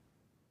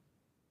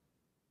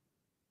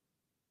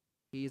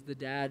 He is the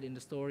dad in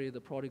the story of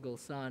the prodigal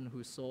son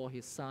who saw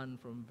his son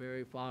from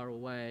very far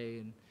away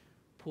and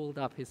pulled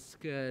up his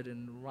skirt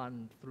and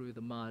run through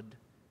the mud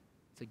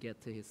to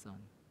get to his son.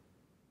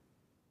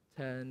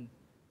 Turn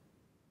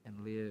and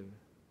live.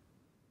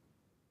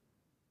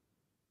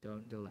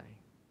 Don't delay.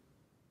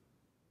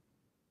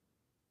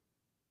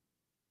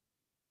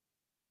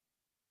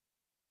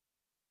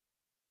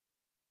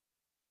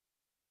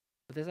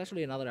 But there's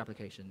actually another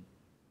application,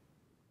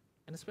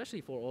 and especially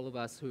for all of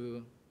us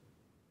who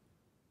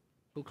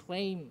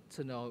claim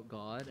to know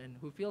God and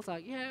who feels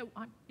like, yeah,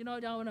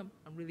 Darwin, I'm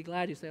really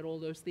glad you said all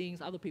those things.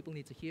 Other people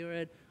need to hear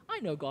it. I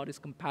know God is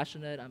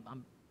compassionate.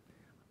 I'm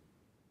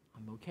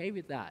okay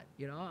with that.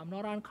 I'm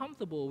not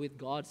uncomfortable with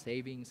God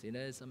saving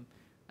sinners.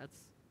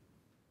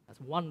 That's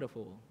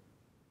wonderful.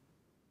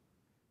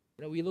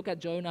 We look at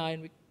Jonah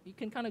and you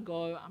can kind of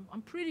go,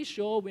 I'm pretty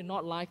sure we're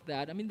not like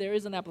that. I mean, there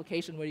is an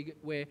application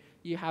where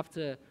you have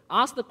to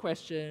ask the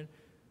question,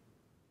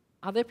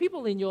 are there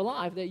people in your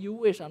life that you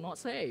wish are not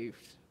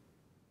saved?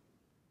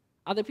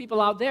 Are there people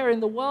out there in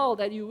the world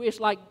that you wish,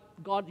 like,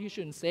 God, you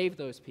shouldn't save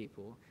those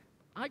people?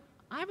 I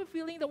have a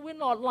feeling that we're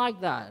not like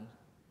that.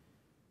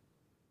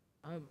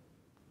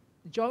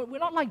 We're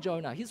not like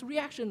Jonah. His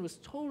reaction was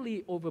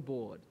totally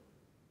overboard.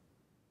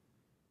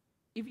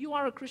 If you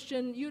are a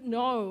Christian, you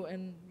know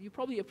and you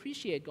probably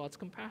appreciate God's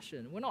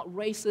compassion. We're not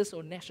racist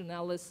or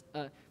nationalists.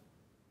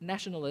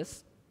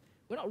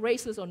 We're not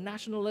racist or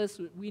nationalists.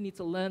 We need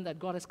to learn that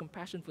God has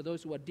compassion for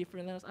those who are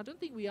different than us. I don't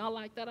think we are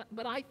like that.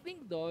 But I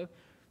think, though,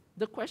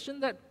 the question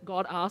that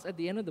God asks at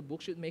the end of the book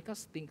should make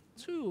us think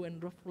too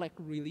and reflect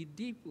really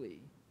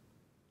deeply.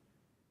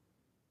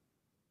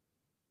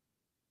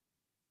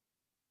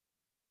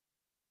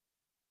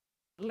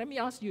 Let me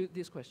ask you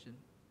this question.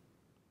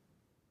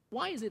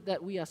 Why is it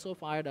that we are so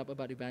fired up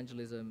about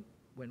evangelism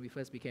when we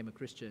first became a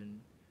Christian,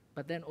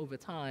 but then over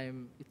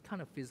time, it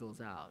kind of fizzles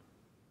out?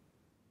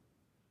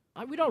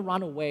 We don't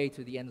run away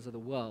to the ends of the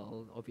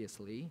world,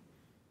 obviously.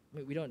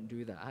 We don't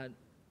do that.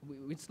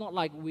 It's not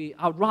like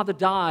I'd rather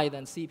die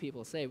than see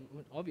people saved.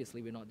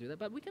 Obviously, we not do that,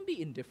 but we can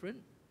be indifferent.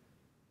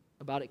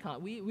 about it.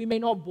 We may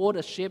not board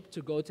a ship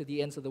to go to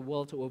the ends of the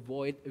world to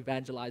avoid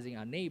evangelizing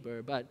our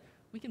neighbor, but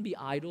we can be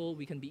idle,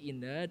 we can be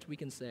inert, we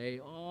can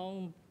say,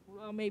 oh,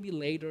 well, maybe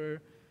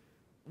later.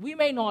 We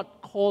may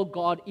not call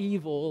God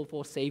evil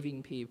for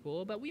saving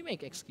people, but we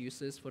make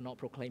excuses for not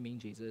proclaiming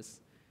Jesus.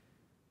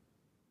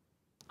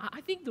 I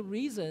think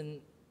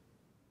the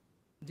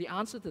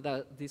answer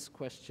to this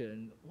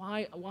question,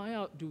 why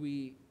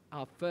do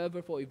our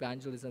fervor for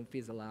evangelism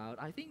fizzle out?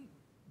 I think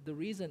the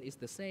reason is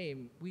the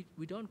same.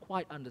 We don't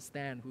quite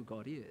understand who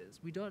God is.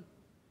 We don't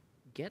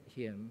get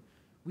Him.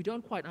 We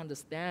don't quite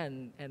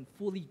understand and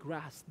fully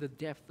grasp the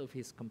depth of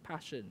His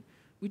compassion.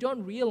 We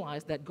don't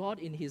realize that God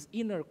in His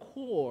inner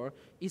core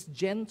is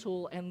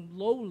gentle and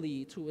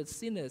lowly towards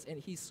sinners, and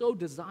He so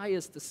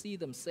desires to see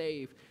them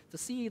saved, to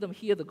see them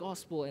hear the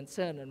gospel and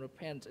turn and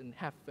repent and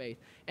have faith.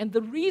 And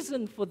the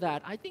reason for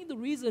that, I think the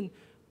reason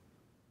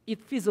it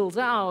fizzles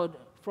out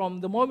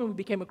from the moment we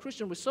became a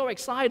Christian, we're so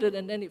excited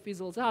and then it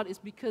fizzles out, is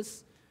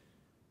because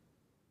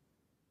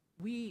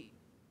we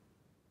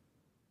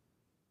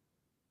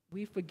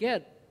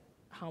forget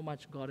how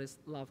much God has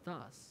loved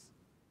us.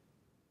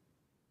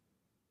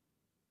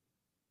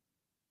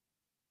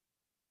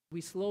 We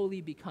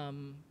slowly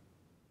become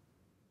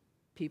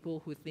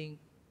people who think,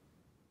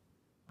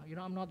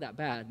 I'm not that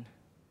bad.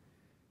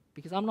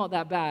 Because I'm not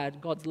that bad,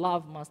 God's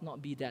love must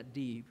not be that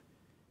deep.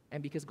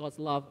 And because God's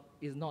love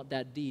is not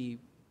that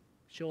deep,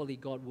 surely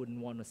God wouldn't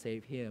want to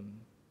save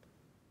him.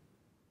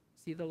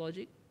 See the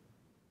logic?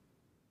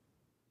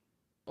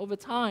 Over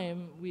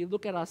time, we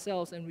look at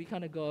ourselves and we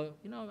kind of go,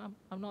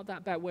 I'm not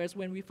that bad. Whereas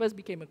when we first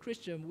became a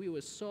Christian, we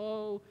were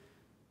so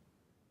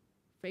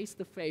face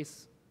to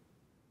face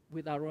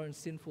with our own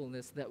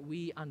sinfulness that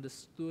we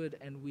understood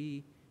and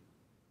we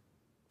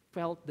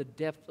felt the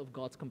depth of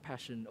God's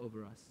compassion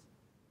over us.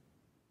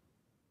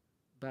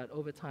 But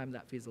over time,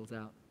 that fizzles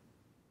out.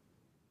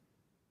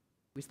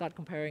 We start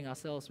comparing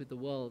ourselves with the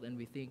world and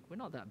we think, we're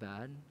not that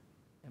bad.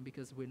 And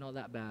because we're not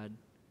that bad,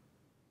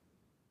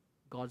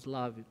 God's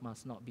love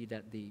must not be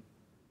that deep.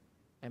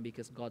 And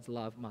because God's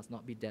love must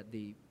not be that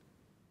deep,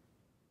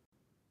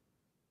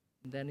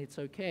 then it's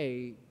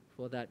okay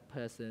for that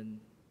person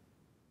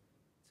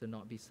to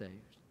not be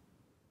saved.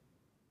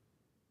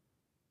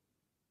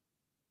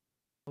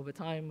 Over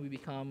time, we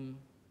become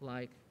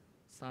like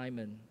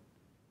Simon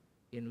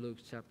in Luke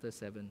chapter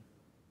 7,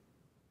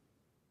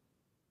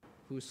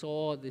 who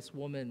saw this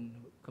woman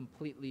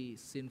completely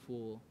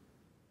sinful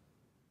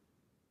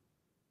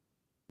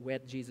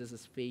wet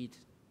Jesus' feet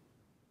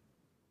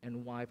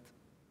and wiped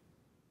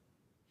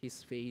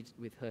his feet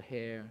with her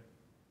hair.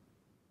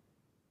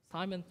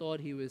 Simon thought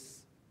he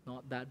was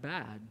not that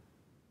bad.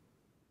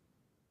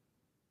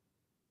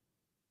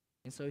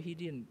 And so he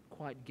didn't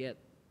quite get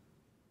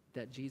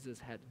that Jesus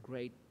had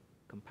great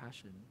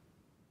compassion.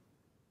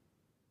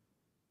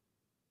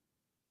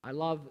 I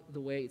love the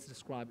way it's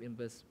described in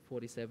verse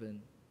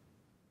 47.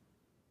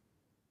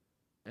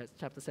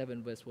 Chapter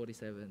 7, verse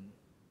 47.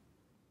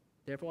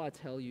 Therefore I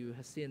tell you,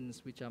 her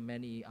sins, which are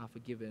many, are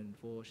forgiven,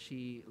 for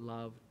she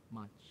loved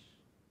much.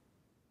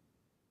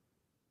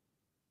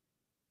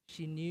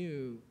 She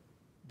knew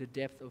the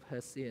depth of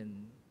her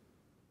sin,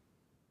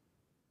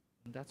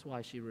 and that's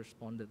why she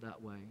responded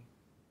that way.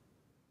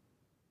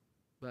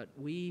 But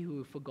we who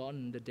have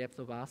forgotten the depth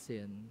of our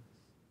sins,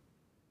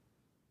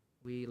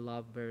 we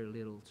love very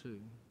little too.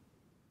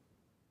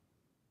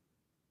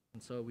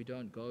 And so we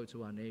don't go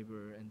to our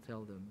neighbor and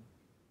tell them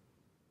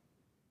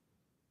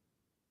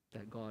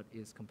that God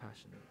is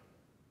compassionate.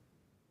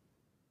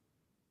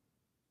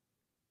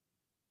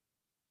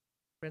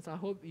 Friends, I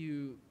hope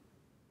you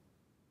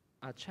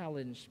are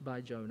challenged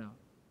by Jonah.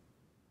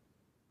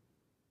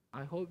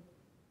 I hope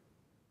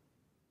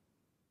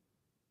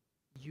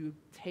you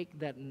take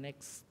that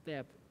next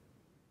step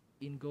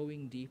in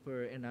going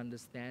deeper and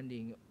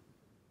understanding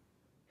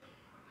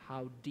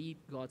how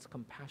deep God's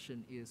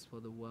compassion is for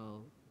the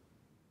world.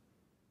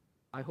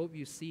 I hope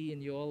you see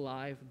in your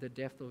life the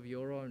depth of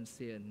your own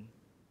sin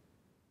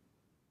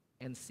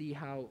and see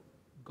how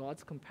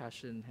God's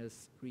compassion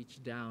has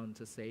reached down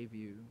to save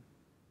you.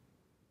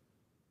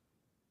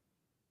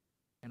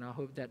 And I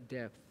hope that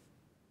depth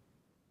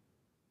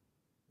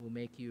will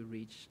make you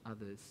reach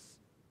others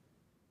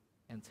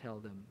and tell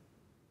them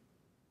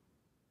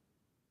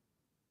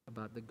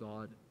about the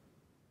God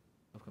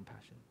of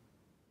compassion.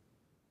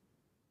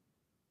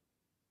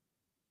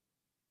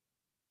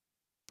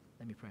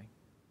 Let me pray.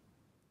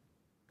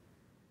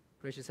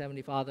 Gracious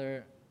Heavenly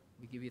Father,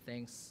 we give you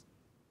thanks.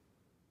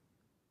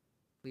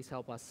 Please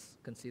help us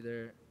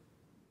consider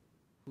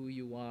who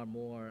you are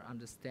more,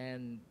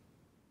 understand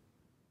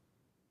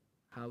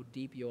how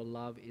deep your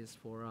love is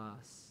for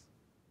us.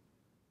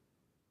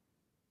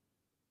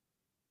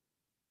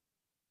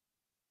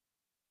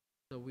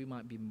 So we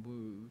might be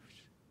moved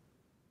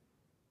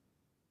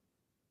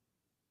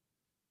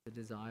to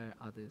desire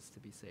others to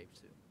be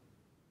saved too.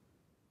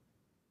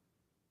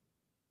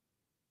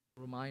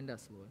 Remind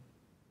us, Lord.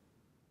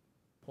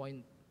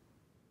 Point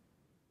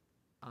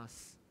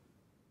us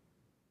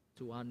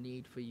to our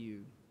need for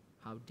you,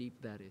 how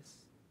deep that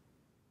is.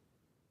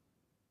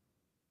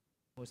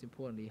 Most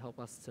importantly, help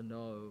us to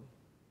know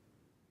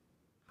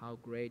how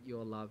great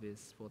your love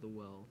is for the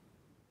world.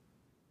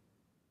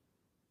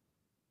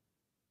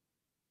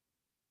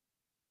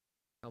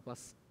 Help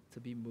us to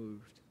be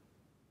moved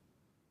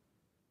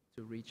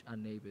to reach our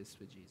neighbors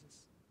for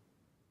Jesus.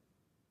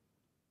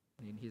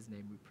 And in his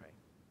name we pray.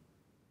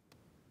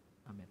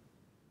 Amen.